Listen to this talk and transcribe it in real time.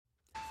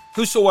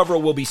Whosoever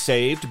will be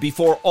saved,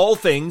 before all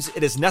things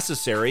it is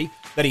necessary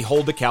that he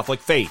hold the Catholic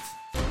faith,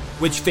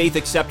 which faith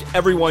except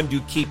everyone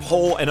do keep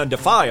whole and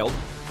undefiled,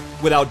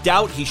 without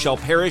doubt he shall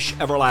perish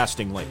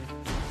everlastingly.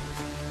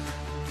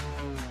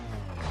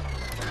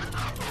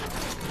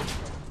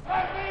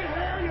 Let me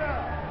hear you!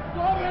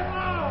 Slow it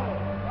low!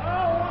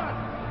 A1,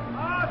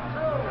 A2,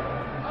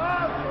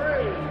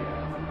 A3.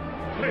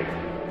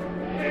 Please.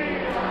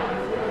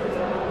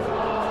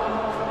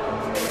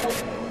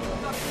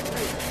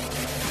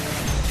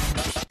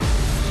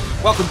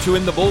 Welcome to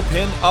In the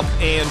Bullpen, Up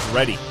and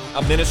Ready,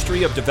 a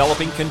ministry of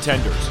developing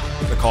contenders.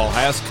 The call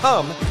has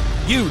come.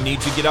 You need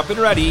to get up and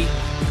ready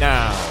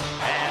now.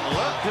 And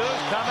look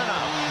who's coming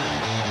up.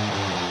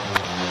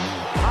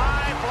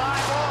 High fly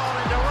ball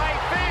into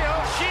right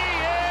field. She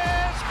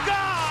is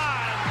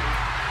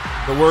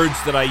gone. The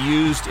words that I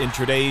used in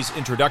today's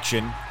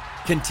introduction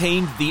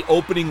contained the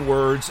opening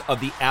words of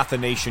the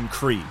Athanasian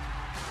Creed.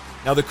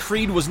 Now, the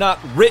creed was not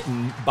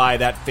written by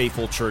that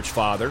faithful church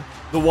father,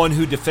 the one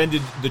who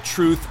defended the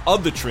truth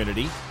of the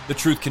Trinity, the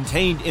truth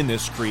contained in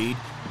this creed,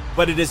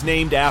 but it is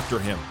named after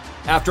him,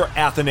 after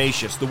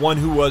Athanasius, the one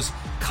who was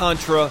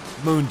contra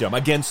mundum,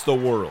 against the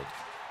world.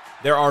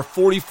 There are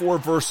 44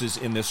 verses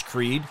in this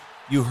creed.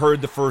 You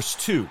heard the first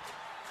two.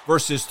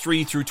 Verses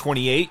 3 through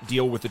 28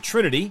 deal with the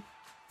Trinity,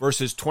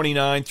 verses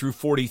 29 through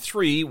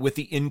 43 with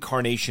the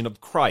incarnation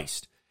of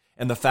Christ,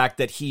 and the fact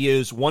that he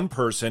is one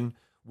person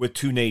with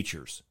two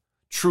natures,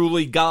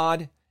 truly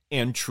God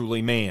and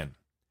truly man.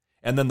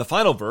 And then the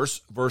final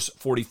verse, verse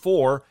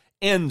 44,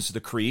 ends the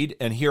creed,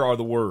 and here are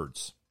the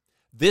words.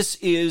 This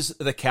is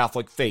the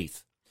Catholic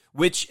faith,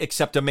 which,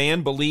 except a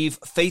man believe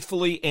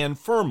faithfully and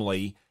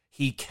firmly,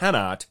 he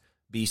cannot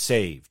be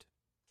saved.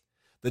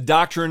 The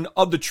doctrine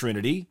of the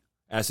Trinity,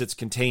 as it's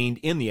contained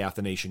in the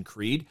Athanasian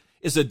Creed,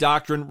 is a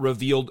doctrine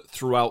revealed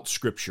throughout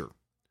Scripture.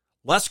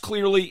 Less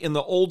clearly in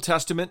the Old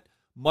Testament,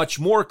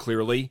 much more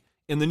clearly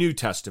in the New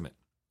Testament,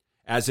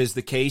 as is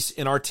the case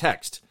in our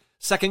text,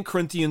 2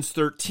 Corinthians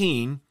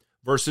 13,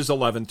 verses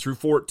 11 through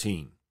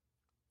 14.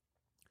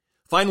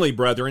 Finally,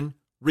 brethren,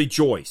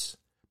 rejoice,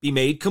 be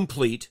made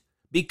complete,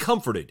 be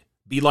comforted,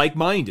 be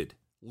like-minded,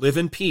 live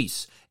in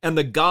peace, and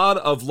the God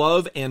of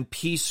love and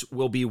peace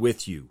will be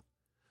with you.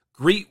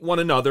 Greet one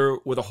another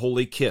with a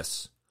holy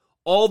kiss.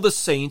 All the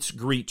saints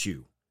greet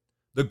you.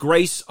 The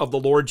grace of the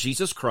Lord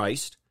Jesus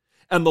Christ,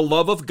 and the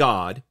love of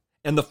God,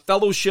 and the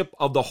fellowship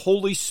of the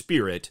Holy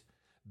Spirit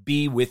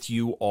be with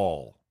you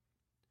all.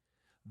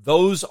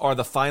 Those are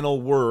the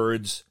final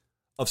words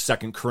of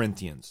 2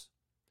 Corinthians.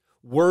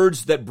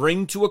 Words that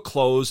bring to a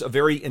close a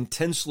very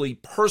intensely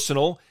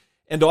personal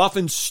and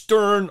often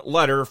stern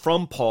letter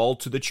from Paul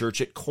to the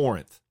church at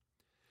Corinth.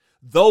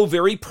 Though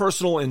very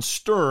personal and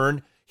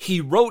stern,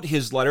 he wrote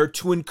his letter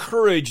to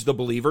encourage the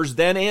believers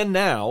then and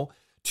now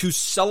to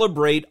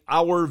celebrate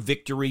our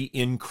victory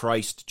in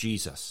Christ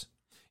Jesus.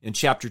 In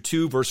chapter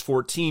 2, verse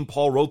 14,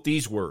 Paul wrote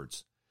these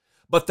words,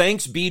 "But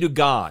thanks be to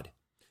God,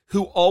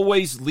 who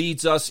always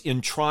leads us in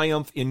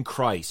triumph in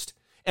Christ,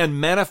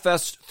 and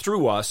manifests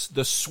through us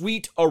the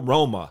sweet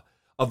aroma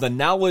of the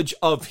knowledge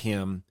of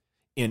him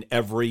in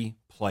every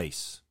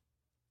place."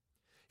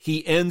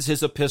 He ends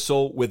his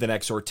epistle with an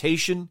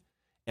exhortation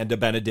and a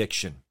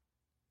benediction.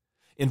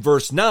 In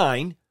verse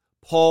 9,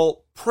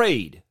 Paul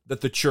prayed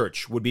that the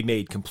church would be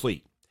made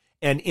complete,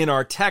 and in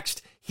our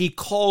text, he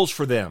calls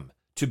for them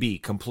to be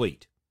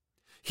complete.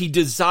 He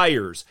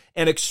desires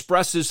and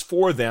expresses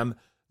for them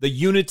the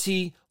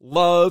unity,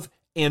 love,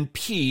 and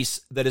peace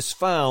that is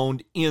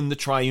found in the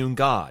triune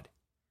God.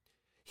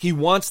 He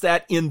wants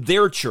that in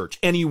their church,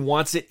 and he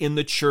wants it in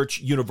the church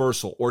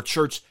universal, or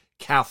church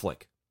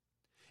Catholic,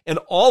 and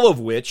all of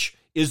which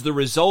is the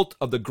result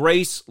of the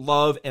grace,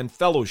 love, and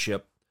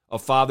fellowship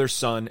of Father,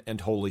 Son,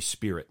 and Holy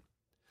Spirit.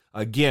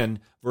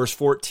 Again, verse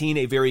 14,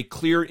 a very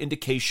clear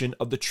indication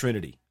of the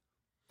Trinity.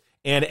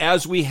 And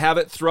as we have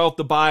it throughout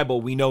the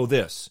Bible, we know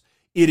this.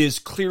 It is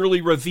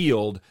clearly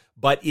revealed,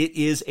 but it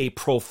is a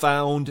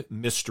profound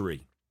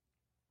mystery.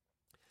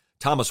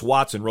 Thomas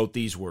Watson wrote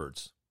these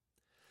words,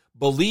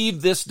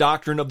 "Believe this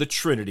doctrine of the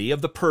Trinity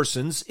of the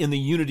persons in the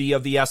unity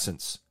of the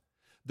essence.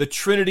 The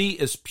Trinity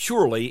is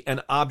purely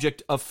an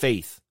object of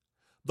faith.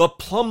 The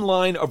plumb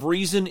line of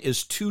reason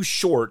is too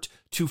short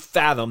to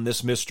fathom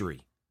this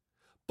mystery.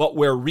 But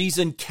where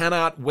reason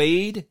cannot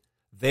wade,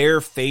 there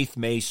faith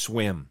may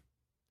swim.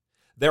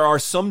 There are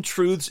some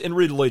truths in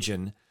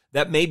religion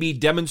that may be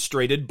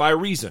demonstrated by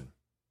reason,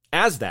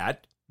 as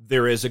that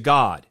there is a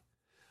God.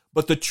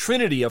 But the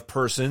Trinity of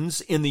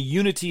persons in the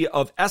unity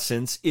of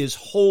essence is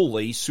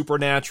wholly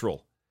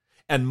supernatural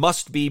and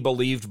must be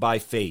believed by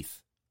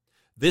faith.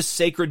 This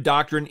sacred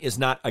doctrine is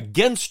not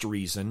against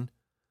reason,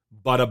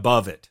 but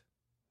above it."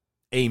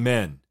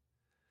 Amen.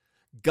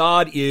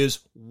 God is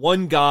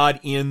one God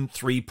in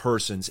three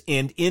persons,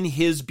 and in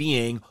his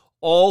being,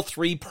 all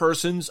three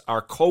persons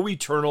are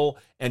co-eternal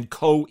and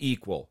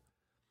co-equal.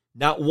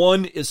 Not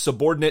one is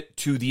subordinate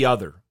to the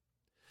other.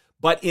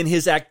 But in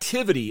his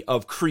activity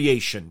of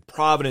creation,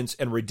 providence,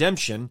 and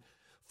redemption,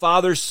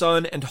 Father,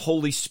 Son, and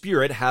Holy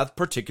Spirit have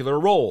particular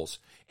roles,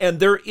 and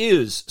there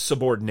is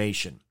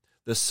subordination.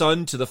 the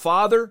Son to the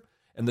Father,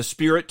 and the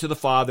Spirit to the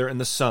Father and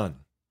the Son.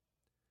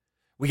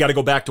 We got to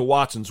go back to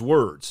Watson's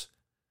words.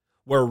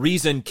 Where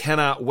reason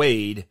cannot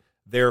wade,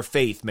 there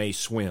faith may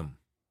swim.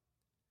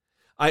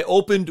 I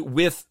opened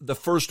with the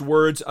first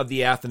words of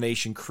the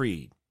Athanasian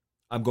Creed.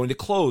 I'm going to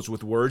close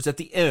with words at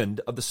the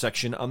end of the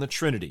section on the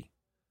Trinity.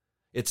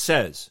 It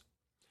says,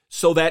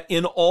 so that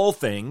in all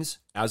things,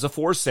 as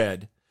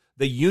aforesaid,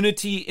 the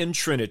unity in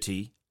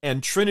Trinity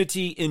and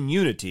Trinity in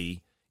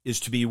unity is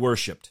to be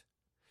worshipped.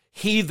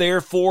 He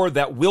therefore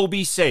that will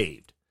be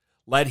saved,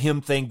 let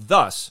him think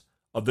thus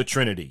of the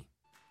Trinity.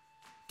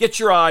 Get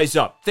your eyes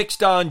up,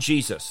 fixed on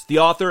Jesus, the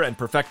author and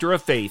perfecter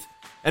of faith,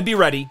 and be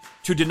ready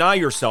to deny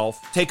yourself,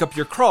 take up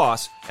your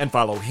cross, and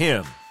follow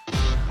him.